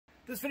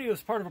This video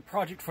is part of a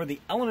project for the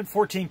Element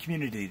 14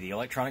 community, the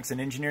electronics and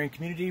engineering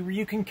community where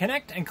you can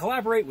connect and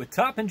collaborate with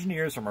top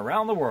engineers from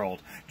around the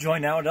world.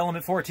 Join now at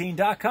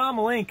element14.com,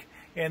 link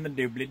in the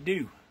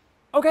doobly-doo.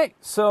 Okay,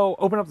 so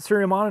open up the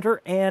serial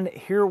monitor and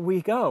here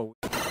we go.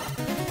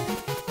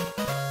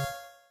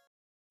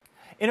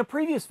 In a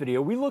previous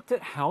video, we looked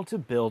at how to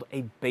build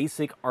a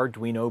basic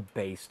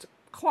Arduino-based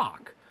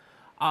clock.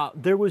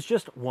 There was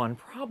just one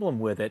problem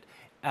with it.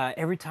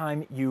 Every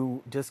time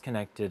you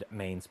disconnected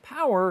mains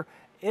power,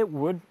 it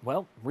would,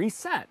 well,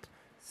 reset.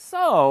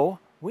 So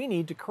we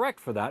need to correct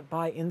for that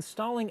by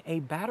installing a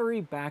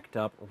battery-backed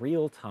up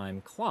real-time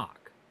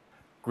clock.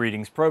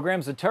 Greetings,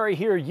 programs. Atari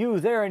here,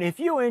 you there, and if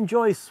you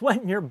enjoy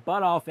sweating your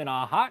butt off in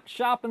a hot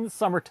shop in the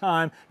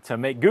summertime to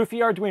make goofy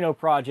Arduino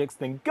projects,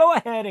 then go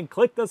ahead and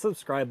click the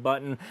subscribe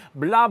button,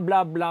 blah,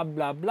 blah, blah,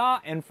 blah,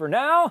 blah, and for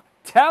now,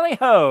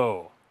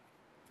 tally-ho!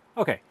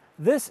 Okay.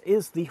 This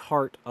is the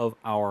heart of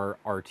our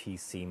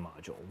RTC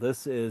module.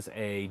 This is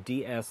a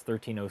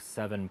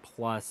DS1307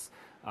 Plus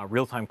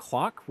real-time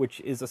clock, which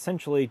is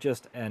essentially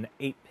just an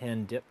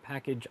 8-pin DIP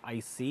package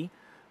IC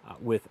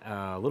with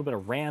a little bit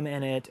of RAM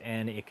in it,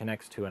 and it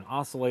connects to an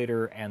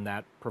oscillator, and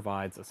that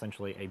provides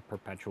essentially a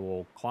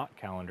perpetual clock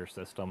calendar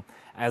system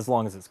as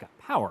long as it's got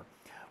power.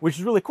 Which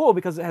is really cool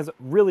because it has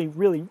really,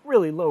 really,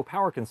 really low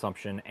power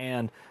consumption,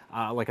 and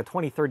like a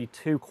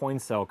 2032 coin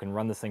cell can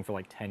run this thing for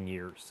like 10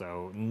 years,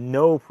 so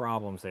no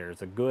problems there.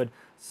 It's a good,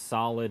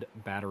 solid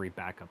battery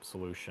backup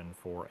solution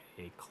for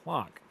a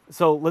clock.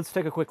 So let's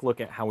take a quick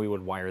look at how we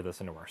would wire this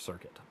into our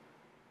circuit.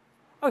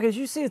 Okay, as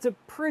you see, it's a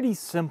pretty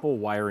simple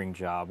wiring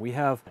job. We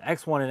have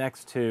X1 and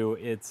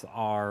X2. It's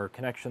our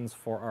connections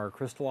for our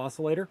crystal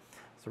oscillator.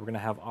 So we're going to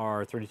have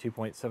our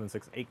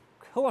 32.768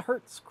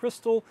 kilohertz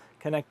crystal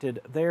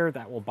connected there.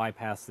 That will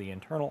bypass the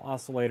internal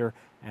oscillator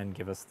and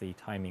give us the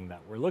timing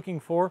that we're looking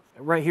for.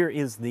 Right here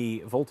is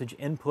the voltage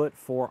input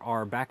for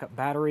our backup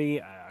battery,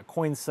 a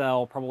coin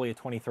cell, probably a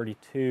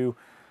 2032.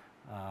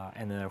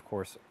 And then, of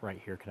course, right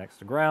here connects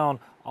to ground.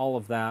 All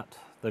of that,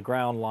 the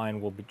ground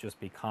line will just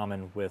be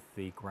common with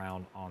the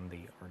ground on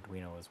the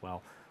Arduino as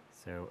well.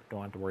 So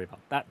don't have to worry about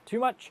that too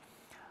much.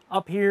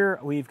 Up here,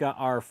 we've got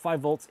our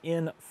 5 volts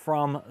in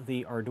from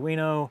the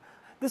Arduino.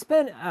 This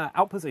pin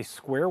outputs a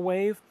square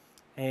wave,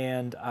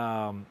 and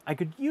I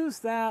could use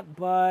that,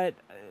 but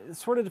it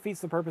sort of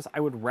defeats the purpose.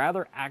 I would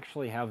rather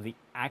actually have the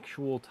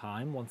actual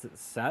time once it's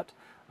set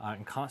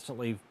and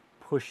constantly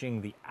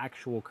pushing the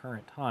actual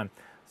current time.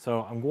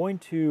 So I'm going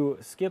to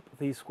skip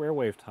the square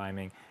wave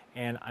timing,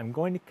 and I'm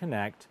going to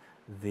connect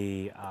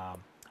the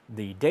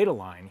data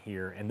line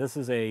here, and this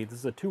is a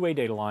two-way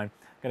data line.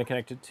 I'm going to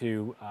connect it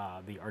to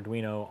the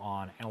Arduino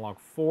on analog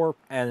 4,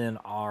 and then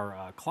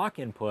our clock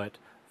input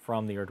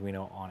from the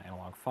Arduino on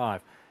analog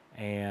 5,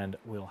 and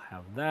we'll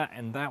have that,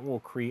 and that will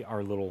create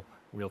our little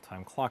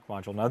real-time clock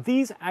module. Now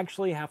these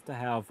actually have to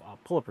have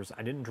pull-up resistors.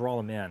 I didn't draw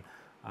them in.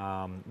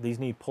 These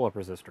need pull-up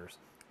resistors,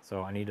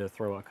 so I need to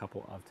throw a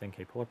couple of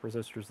 10K pull-up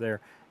resistors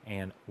there,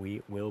 and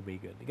we will be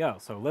good to go.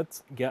 So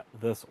let's get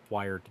this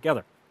wired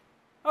together.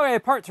 Okay,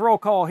 parts roll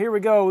call. Here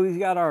we go. We've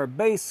got our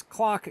base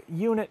clock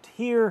unit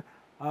here,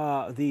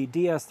 the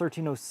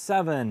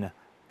DS1307.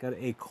 Got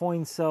a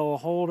coin cell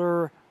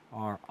holder,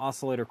 our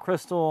oscillator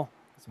crystal,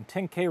 some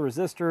 10K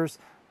resistors,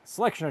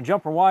 selection of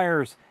jumper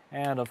wires,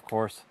 and of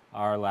course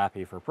our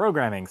lappy for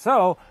programming.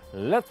 So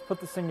let's put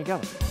this thing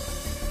together.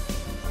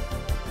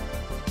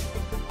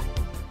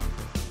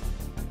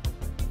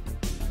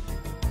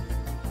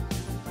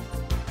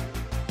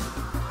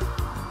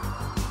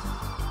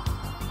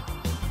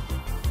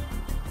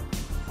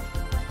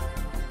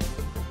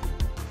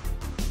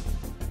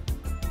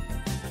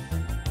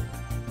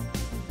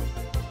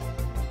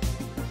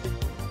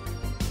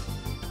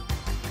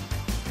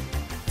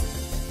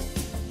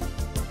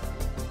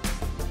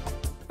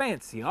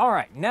 Fancy. All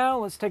right, now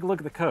let's take a look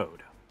at the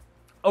code.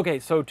 Okay,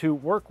 so to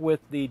work with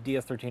the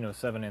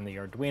DS1307 and the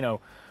Arduino,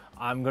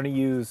 I'm going to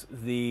use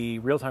the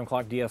real-time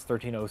clock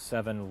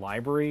DS1307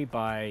 library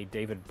by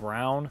David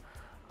Brown.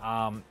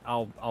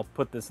 I'll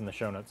put this in the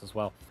show notes as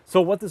well.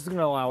 So what this is going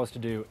to allow us to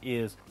do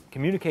is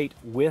communicate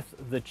with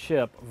the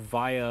chip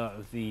via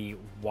the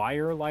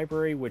wire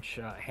library, which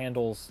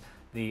handles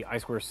the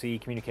I2C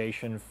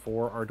communication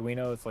for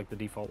Arduino. It's like the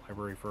default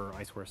library for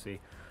I2C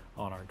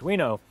on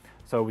Arduino.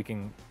 So we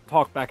can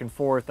talk back and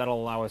forth.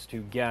 That'll allow us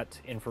to get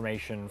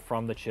information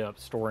from the chip,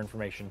 store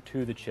information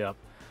to the chip,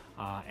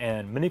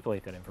 and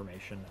manipulate that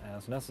information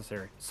as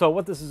necessary. So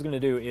what this is going to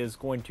do is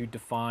going to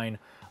define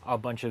a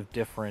bunch of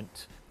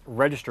different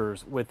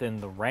registers within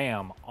the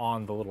RAM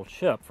on the little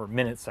chip for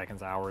minutes,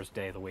 seconds, hours,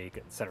 day of the week,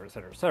 etc.,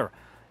 etc., etc.,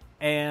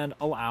 and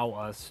allow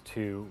us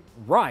to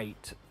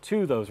write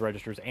to those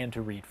registers and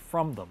to read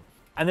from them.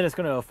 And then it's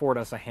going to afford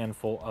us a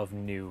handful of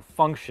new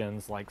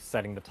functions like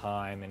setting the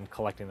time and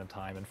collecting the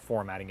time and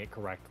formatting it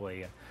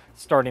correctly and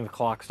starting the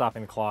clock,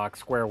 stopping the clock,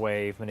 square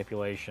wave,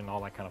 manipulation,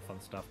 all that kind of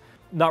fun stuff.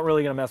 Not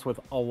really going to mess with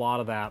a lot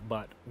of that,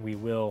 but we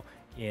will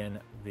in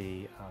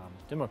the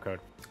demo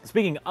code.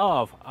 Speaking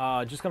of,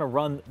 just going to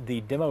run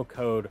the demo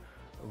code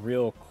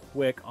real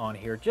quick on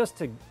here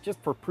just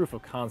for proof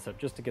of concept,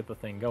 just to get the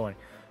thing going.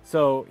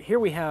 So here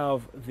we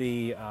have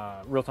the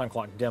real-time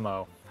clock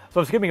demo. So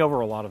I'm skipping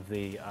over a lot of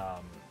the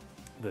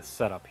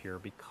setup here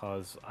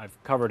because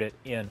I've covered it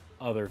in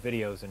other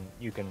videos, and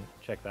you can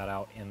check that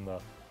out in the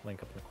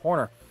link up in the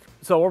corner.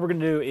 So what we're going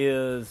to do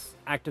is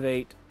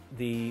activate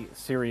the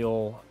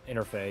serial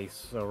interface.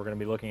 So we're going to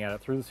be looking at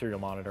it through the serial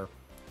monitor,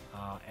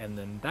 and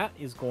then that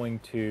is going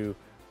to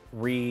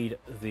read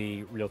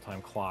the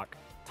real-time clock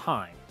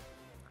time,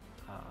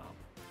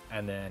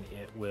 and then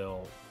it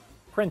will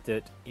print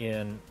it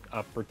in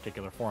a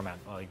particular format,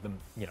 like the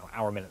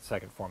hour, minute,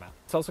 second format.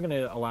 It's also going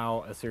to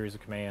allow a series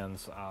of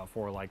commands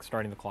for like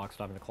starting the clock,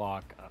 stopping the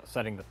clock,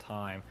 setting the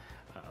time,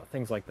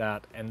 things like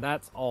that, and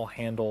that's all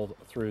handled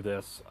through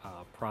this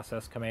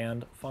process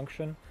command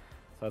function.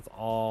 So that's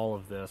all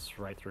of this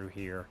right through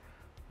here.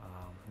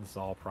 This is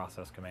all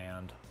process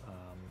command,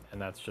 and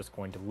that's just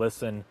going to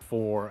listen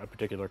for a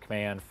particular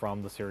command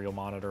from the serial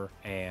monitor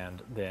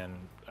and then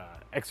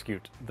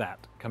execute that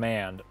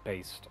command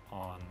based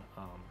on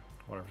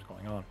whatever's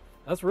going on.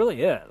 That's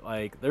really it.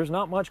 Like, there's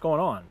not much going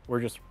on. We're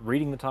just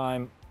reading the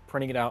time,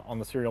 printing it out on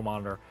the serial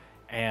monitor,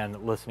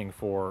 and listening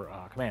for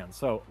commands.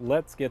 So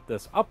let's get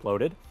this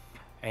uploaded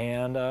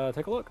and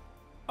take a look.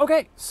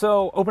 Okay,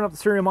 so open up the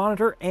serial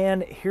monitor,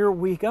 and here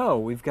we go.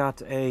 We've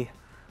got a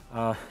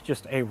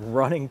just a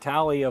running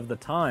tally of the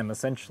time,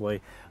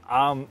 essentially.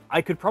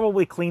 I could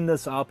probably clean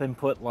this up and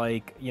put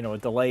like, a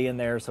delay in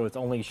there so it's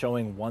only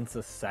showing once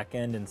a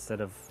second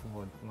instead of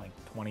like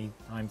 20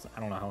 times. I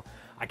don't know.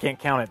 I can't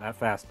count it that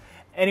fast.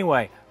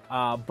 Anyway,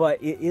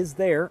 but it is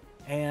there,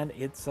 and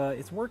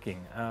it's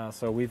working.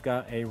 So we've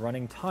got a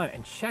running time,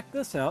 and check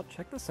this out.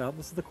 Check this out.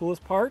 This is the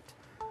coolest part.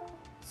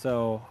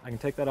 So I can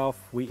take that off.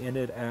 We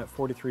ended at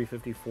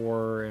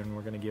 43:54, and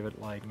we're gonna give it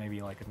maybe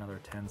another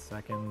 10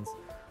 seconds.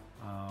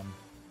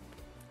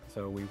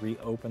 So we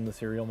reopen the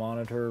serial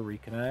monitor,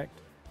 reconnect,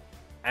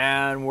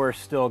 and we're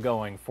still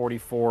going,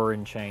 44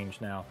 and change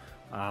now.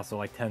 So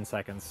like 10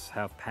 seconds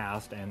have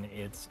passed, and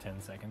it's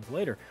 10 seconds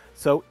later.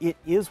 So it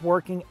is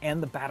working,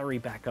 and the battery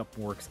backup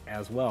works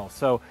as well.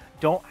 So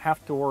don't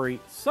have to worry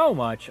so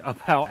much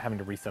about having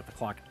to reset the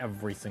clock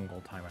every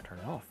single time I turn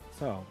it off.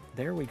 So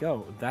there we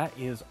go. That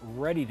is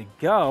ready to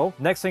go.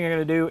 Next thing I'm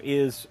going to do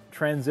is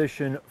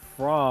transition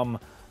from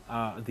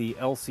the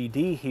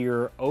LCD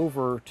here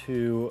over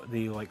to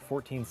the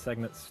 14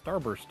 segment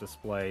starburst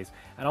displays,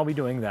 and I'll be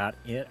doing that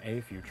in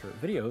a future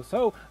video.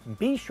 So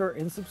be sure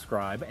and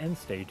subscribe and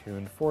stay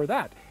tuned for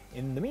that.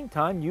 In the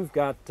meantime, you've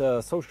got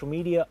social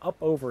media up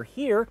over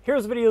here.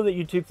 Here's a video that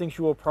YouTube thinks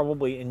you will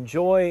probably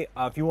enjoy.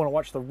 If you want to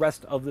watch the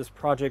rest of this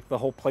project, the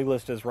whole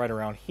playlist is right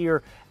around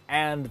here,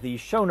 and the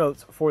show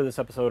notes for this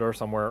episode are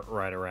somewhere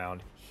right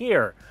around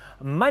here.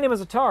 My name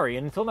is Atari,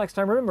 and until next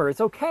time, remember,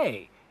 it's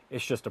okay.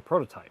 It's just a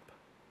prototype.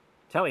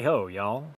 Tally ho, y'all.